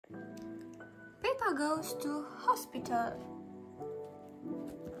Peppa goes to hospital.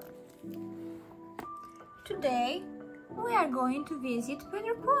 Today, we are going to visit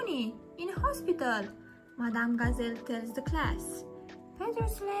Pedro Pony in hospital, Madame Gazelle tells the class.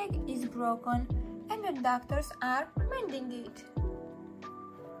 Pedro's leg is broken and the doctors are mending it.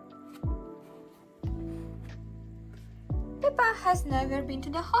 Peppa has never been to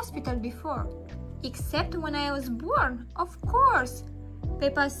the hospital before, except when I was born, of course.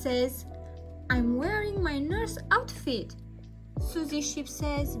 Peppa says, I'm wearing my nurse outfit. Susie Sheep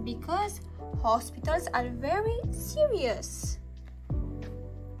says, because hospitals are very serious.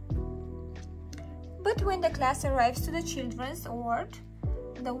 But when the class arrives to the children's ward,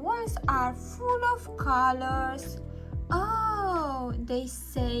 the walls are full of colors. Oh, they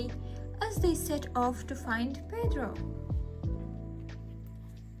say as they set off to find Pedro.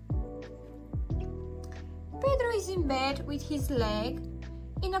 Pedro is in bed with his leg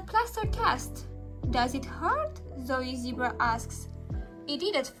in a plaster cast. Does it hurt? Zoe Zebra asks. It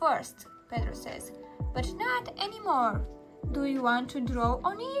did at first, Pedro says, but not anymore. Do you want to draw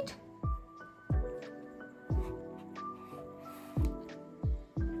on it?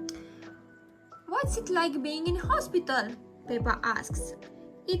 What's it like being in hospital? Peppa asks.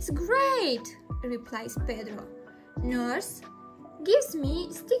 It's great, replies Pedro. Nurse gives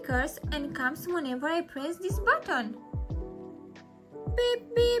me stickers and comes whenever I press this button.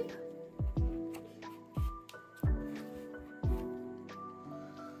 Beep, beep.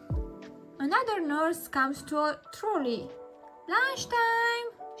 Another nurse comes to a trolley. Lunchtime,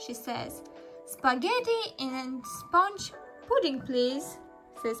 she says. Spaghetti and sponge pudding, please,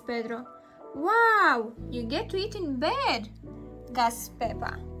 says Pedro. Wow, you get to eat in bed, gasps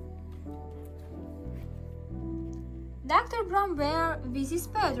Peppa. Dr. Brown Bear visits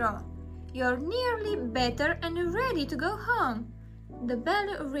Pedro. You're nearly better and ready to go home. The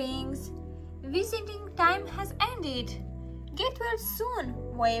bell rings. Visiting time has ended. Get well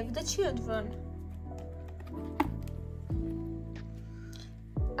soon, wave the children.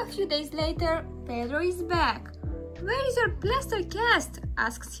 A few days later, Pedro is back. Where is your plaster cast?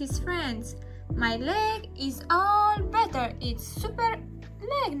 Asks his friends. My leg is all better. It's super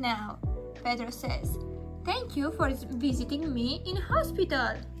leg now, Pedro says. Thank you for visiting me in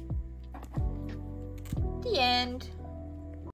hospital. The end.